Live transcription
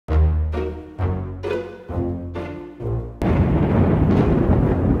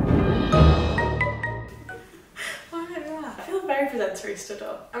literally stood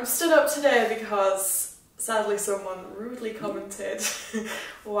up. I'm stood up today because sadly someone rudely commented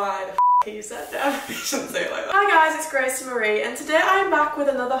why the f you said that. You shouldn't say it like that. Hi guys, it's Grace Marie and today I'm back with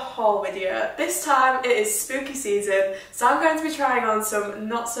another haul video. This time it is spooky season, so I'm going to be trying on some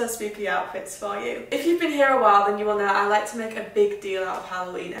not so spooky outfits for you. If you've been here a while then you will know I like to make a big deal out of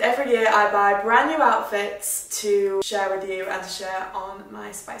Halloween. Every year I buy brand new outfits to share with you and to share on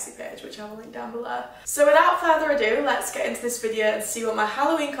my Spicy page, which I will link down below. So without further ado, let's get into this video and see what my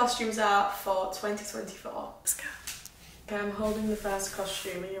Halloween costumes are for 2024. Let's go. Okay, I'm holding the first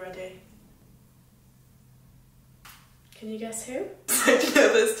costume. Are you ready? Can you guess who? Do you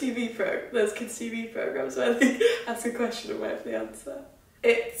know those kids TV programs where they ask a question and wait for the answer?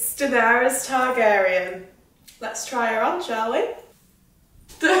 It's Daenerys Targaryen. Let's try her on, shall we?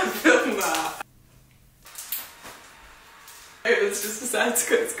 Don't film that. It was just decided to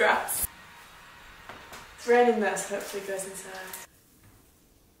cut its grass. It's raining there, so hopefully it goes inside.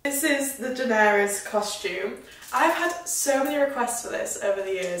 This is the Daenerys costume. I've had so many requests for this over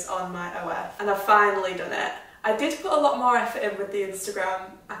the years on my OF, and I've finally done it. I did put a lot more effort in with the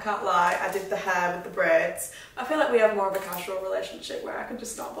Instagram, I can't lie. I did the hair with the braids. I feel like we have more of a casual relationship where I can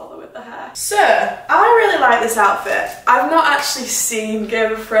just not bother with the hair. So, I really like this outfit. I've not actually seen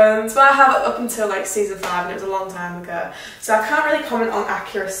Game of Thrones, but I have it up until like season 5 and it was a long time ago. So I can't really comment on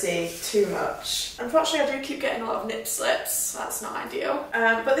accuracy too much. Unfortunately, I do keep getting a lot of nip slips, so that's not ideal.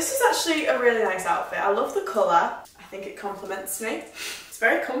 But this is actually a really nice outfit. I love the colour. I think it complements me.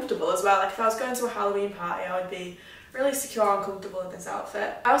 Very comfortable as well. Like if I was going to a Halloween party I would be really secure and comfortable in this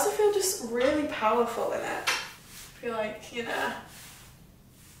outfit. I also feel just really powerful in it. I feel like, you know,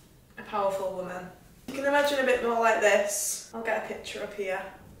 a powerful woman. You can imagine a bit more like this. I'll get a picture up here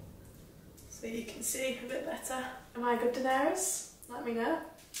so you can see a bit better. Am I a good Daenerys? Let me know.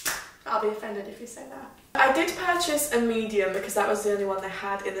 I'll be offended if you say that. I did purchase a medium because that was the only one they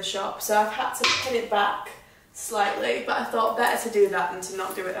had in the shop, so I've had to pin it back slightly, but I thought better to do that than to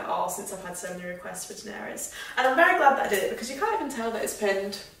not do it at all since I've had so many requests for Daenerys. And I'm very glad that I did it because you can't even tell that it's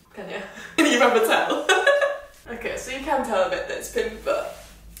pinned, can you? Can you ever tell? Okay, so you can tell a bit that it's pinned, but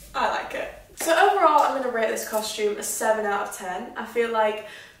I like it. So overall, I'm going to rate this costume a 7 out of 10. I feel like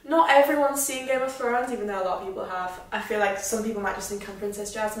not everyone's seen Game of Thrones, even though a lot of people have. I feel like some people might just think I'm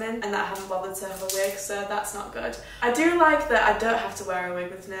Princess Jasmine and that I haven't bothered to have a wig, so that's not good. I do like that I don't have to wear a wig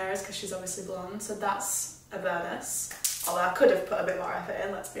with Daenerys because she's obviously blonde, so that's a bonus. Although I could have put a bit more effort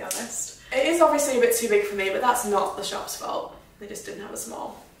in, let's be honest. It is obviously a bit too big for me, but that's not the shop's fault. They just didn't have a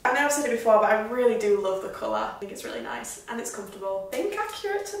small. I know I've said it before, but I really do love the colour. I think it's really nice and it's comfortable. I think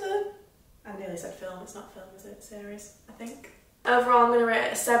accurate to the... I nearly said film, it's not film, is it? Series, I think. Overall, I'm going to rate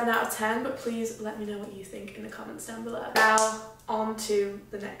it a 7 out of 10, but please let me know what you think in the comments down below. Now, on to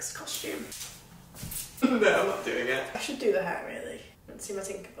the next costume. No, I'm not doing it. I should do the hair, really. Let's see my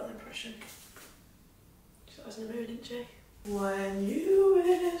Tinkerbell impression. She was in the mood, didn't she? When you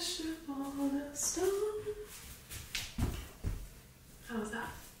wish upon a star. How was that?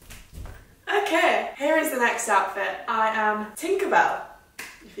 Okay, here is the next outfit. I am Tinkerbell,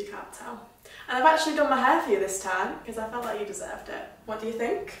 if you can't tell. And I've actually done my hair for you this time because I felt like you deserved it. What do you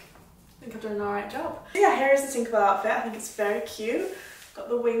think? I think I've done an alright job. So yeah, here is the Tinkerbell outfit. I think it's very cute. Got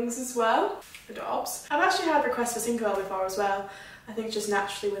the wings as well. Adorbs. I've actually had requests for Tinkerbell before as well. I think just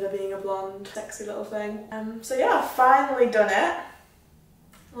naturally with her being a blonde, sexy little thing. So yeah, I've finally done it.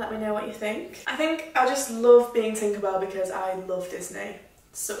 Let me know what you think. I think I just love being Tinkerbell because I love Disney.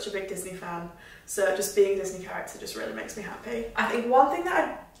 Such a big Disney fan. So just being a Disney character just really makes me happy. I think one thing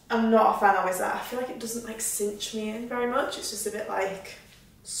that I'm not a fan of is that I feel like it doesn't like cinch me in very much. It's just a bit like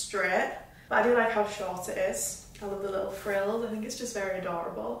straight. But I do like how short it is. I love the little frills. I think it's just very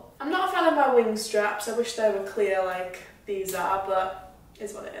adorable. I'm not a fan of my wing straps. I wish they were clear like these are, but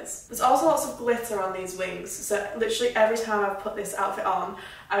it's what it is. There's also lots of glitter on these wings, so literally every time I've put this outfit on,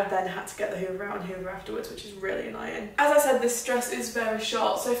 I've then had to get the hoover out and hoover afterwards, which is really annoying. As I said, this dress is very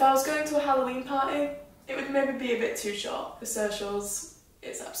short, so if I was going to a Halloween party, it would maybe be a bit too short. For socials,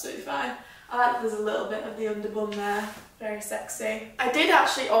 it's absolutely fine. I like that there's a little bit of the underbun there, very sexy. I did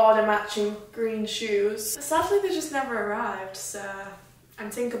actually order matching green shoes, but sadly they just never arrived, so I'm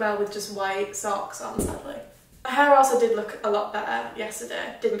Tinkerbell with just white socks on, sadly. My hair also did look a lot better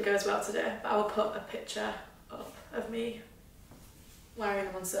yesterday. Didn't go as well today, but I will put a picture up of me wearing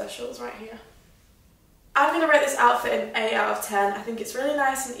them on socials right here. I'm going to rate this outfit an 8 out of 10. I think it's really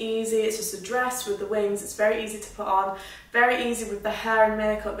nice and easy. It's just a dress with the wings. It's very easy to put on. Very easy with the hair and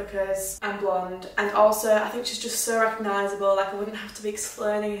makeup because I'm blonde. And also, I think she's just so recognisable. Like, I wouldn't have to be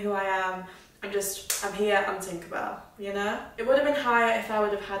explaining who I am. I'm here, I'm Tinkerbell, you know? It would have been higher if I would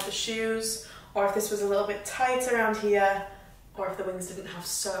have had the shoes, or if this was a little bit tight around here, or if the wings didn't have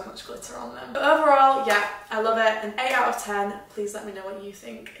so much glitter on them. But overall, yeah, I love it. An 8 out of 10. Please let me know what you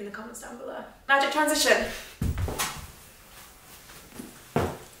think in the comments down below. Magic transition.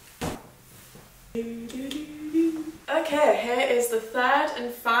 Okay, here is the third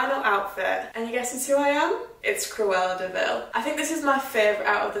and final outfit. Any guesses who I am? It's Cruella de Vil. I think this is my favourite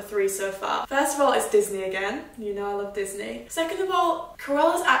out of the 3 so far. First of all, it's Disney again. You know I love Disney. Second of all,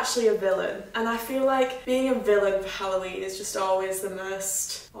 Cruella's actually a villain, and I feel like being a villain for Halloween is just always the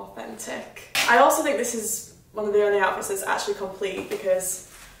most authentic. I also think this is one of the only outfits that's actually complete because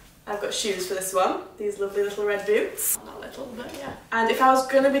I've got shoes for this one, these lovely little red boots. Not little, but yeah. And if I was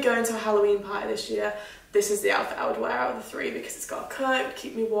going to be going to a Halloween party this year, this is the outfit I would wear out of the 3 because it's got a coat, it would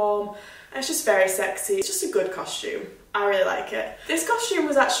keep me warm, and it's just very sexy. It's just a good costume. I really like it. This costume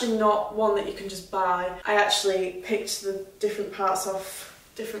was actually not one that you can just buy. I actually picked the different parts off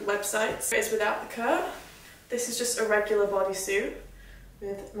different websites. It's without the coat. This is just a regular bodysuit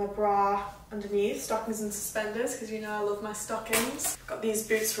with my bra underneath, stockings and suspenders, because you know I love my stockings. Got these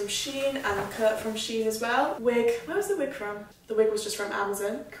boots from Shein and a coat from Shein as well. Wig, where was the wig from? The wig was just from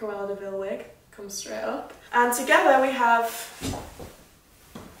Amazon, Cruella de Vil wig, comes straight up. And together we have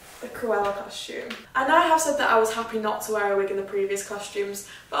the Cruella costume. I know I have said that I was happy not to wear a wig in the previous costumes,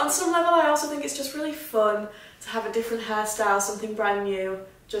 but on some level I also think it's just really fun to have a different hairstyle, something brand new,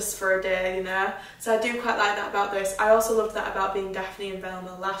 just for a day, you know? So I do quite like that about this. I also loved that about being Daphne and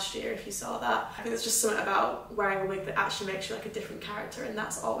Velma last year, if you saw that. I think there's just something about wearing a wig that actually makes you like a different character, and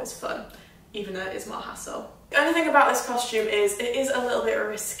that's always fun, even though it is more hassle. The only thing about this costume is it is a little bit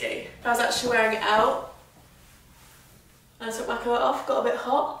risky. If I was actually wearing it out and I took my coat off, got a bit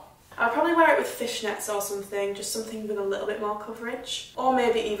hot, I'd probably wear it with fishnets or something, just something with a little bit more coverage. Or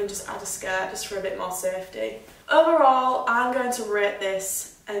maybe even just add a skirt just for a bit more safety. Overall, I'm going to rate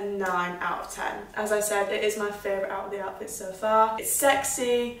this a 9 out of 10. As I said, it is my favourite out of the outfits so far. It's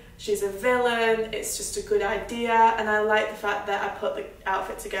sexy, she's a villain, it's just a good idea, and I like the fact that I put the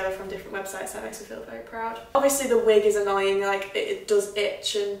outfit together from different websites. That makes me feel very proud. Obviously the wig is annoying, like it does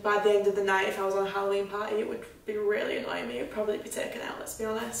itch, and by the end of the night, if I was on a Halloween party, it would be really annoying me. It would probably be taken out, let's be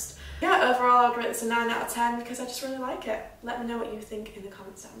honest. Yeah, overall I'd rate this a 9 out of 10 because I just really like it. Let me know what you think in the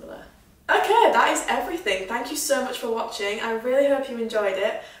comments down below. Okay, that is everything. Thank you so much for watching. I really hope you enjoyed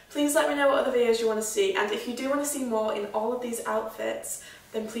it. Please let me know what other videos you want to see, and if you do want to see more in all of these outfits,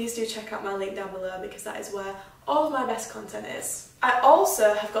 then please do check out my link down below because that is where all of my best content is. I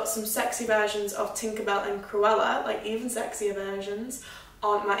also have got some sexy versions of Tinkerbell and Cruella, like even sexier versions,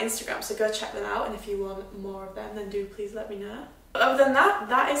 on my Instagram, so go check them out, and if you want more of them then do please let me know. But other than that,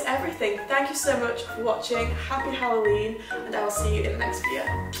 that is everything. Thank you so much for watching, happy Halloween, and I will see you in the next video.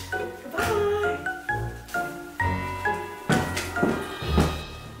 Goodbye!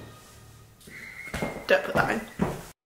 Don't put that in.